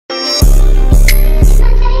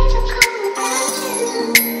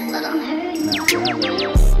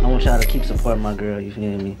want y'all to keep supporting my girl, you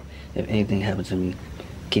feel me? If anything happened to me,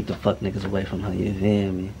 keep the fuck niggas away from her, you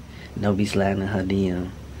feel me? Don't be sliding in her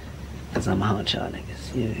DM, cause I'ma haunt y'all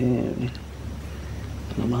niggas, you feel me?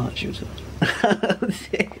 I'ma haunt you too.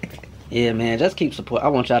 Yeah, man, just keep support. I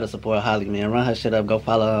want y'all to support Holly, man. Run her shit up. Go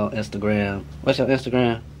follow her on Instagram. What's your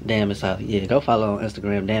Instagram? Damn, it's Holly. Yeah, go follow her on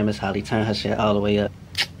Instagram. Damn, it's Holly. Turn her shit all the way up.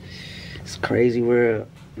 It's a crazy world.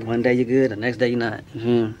 One day you're good, the next day you're not.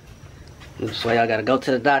 That's why y'all gotta go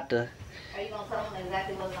to the doctor. Are you gonna tell them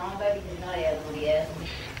exactly what's wrong, baby? Because you know they what he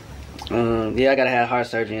asked me. Yeah, I gotta have heart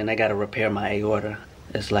surgery and they gotta repair my aorta.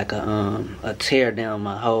 It's like a tear down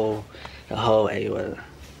the whole aorta.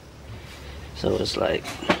 So it's like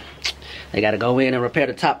they gotta go in and repair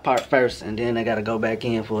the top part first, and then they gotta go back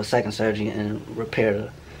in for a second surgery and repair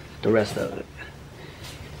the rest of it.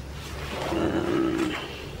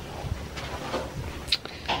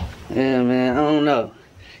 Yeah, man, I don't know.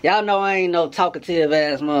 Y'all know I ain't no talkative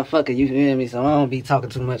ass motherfucker, you feel me? So I don't be talking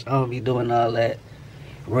too much. I don't be doing all that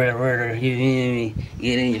you feel me?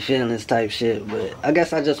 Get in your feelings type shit. But I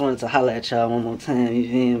guess I just wanted to holler at y'all one more time, you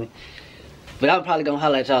feel me? But I'm probably gonna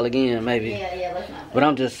holler at y'all again, maybe. Yeah, let's not. But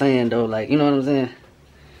I'm just saying though, like, you know what I'm saying?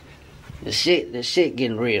 The shit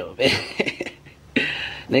getting real, man.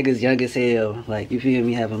 Niggas young as hell, like, you feel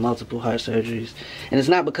me, having multiple heart surgeries. And it's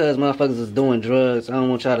not because motherfuckers is doing drugs. I don't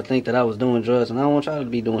want y'all to think that I was doing drugs, and I don't want y'all to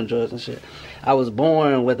be doing drugs and shit. I was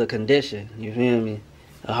born with a condition, you feel me?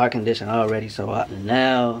 A heart condition already, so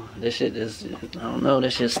now this shit is, I don't know,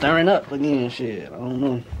 this shit's stirring up again, shit, I don't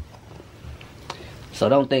know. So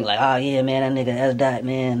don't think like, oh yeah, man, that nigga Sdot,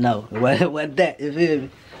 man. No, what that, you feel me?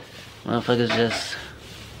 Motherfuckers just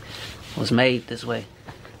was made this way.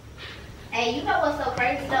 Hey, you know what's so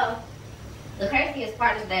crazy though? The craziest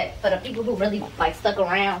part is that for the people who really like stuck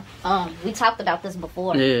around, we talked about this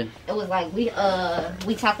before. Yeah. It was like we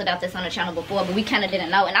talked about this on the channel before, but we kind of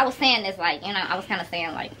didn't know. And I was saying this like, you know, I was kind of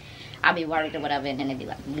saying like, I'll be worried or whatever, and then it'd be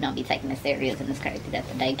like, we don't be taking this serious, and it's crazy that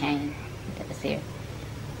the day came that it's here.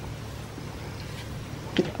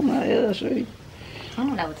 Come on, yeah, sweetie. I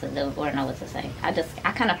don't know what to do or know what to say. I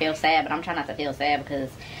kind of feel sad, but I'm trying not to feel sad because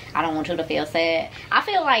I don't want you to feel sad. I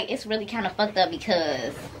feel like it's really kind of fucked up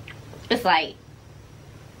because it's like,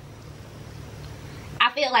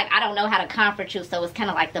 I feel like I don't know how to comfort you, so it's kind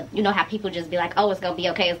of like the, you know how people just be like, oh, it's gonna be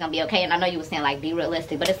okay, it's gonna be okay. And I know you were saying like, be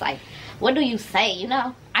realistic, but it's like, what do you say, you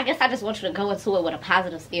know? I guess I just want you to go into it with a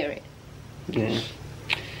positive spirit. Yeah.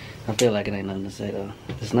 I feel like it ain't nothing to say though.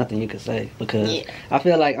 There's nothing you can say because I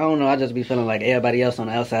feel like, I don't know, I just be feeling like everybody else on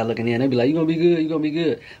the outside looking in, they be like, you gonna be good, you gonna be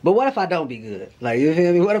good. But what if I don't be good? Like, you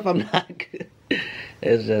feel me? What if I'm not good?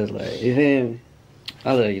 It's just like, you feel me?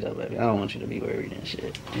 I love you though, baby. I don't want you to be worried and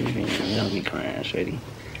shit. You feel me? You don't be crying, sweetie.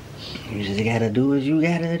 You just gotta do what you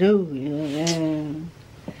gotta do, you know what I'm saying?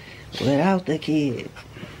 Without the kid.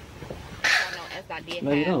 I did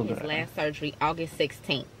have his last surgery August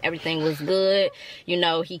 16th. Everything was good. You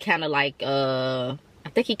know, he kind of like, I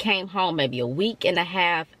think he came home maybe a week and a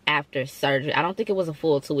half after surgery. I don't think it was a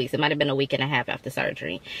full 2 weeks. It might have been a week and a half after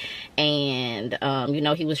surgery. And, you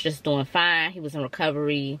know, he was just doing fine. He was in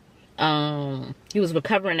recovery. He was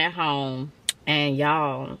recovering at home. And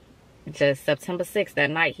y'all, just September 6th, that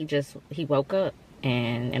night, he woke up.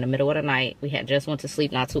 And in the middle of the night, we had just went to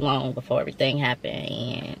sleep not too long before everything happened.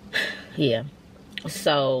 And, yeah.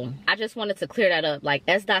 So I just wanted to clear that up. Like,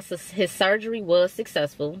 Sdot's, his surgery was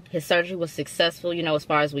successful. His surgery was successful, you know, as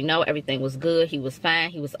far as we know. Everything was good. He was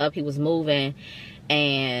fine. He was up. He was moving.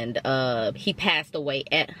 And he passed away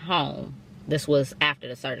at home. This was after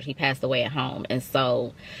the surgery. He passed away at home. And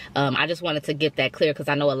so I just wanted to get that clear because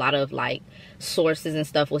I know a lot of like sources and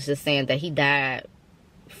stuff was just saying that he died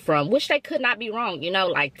from, which they could not be wrong, you know,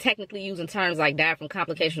 like technically using terms like died from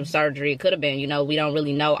complication of surgery. It could have been, you know, we don't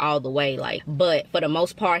really know all the way, like, but for the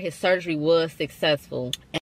most part his surgery was successful.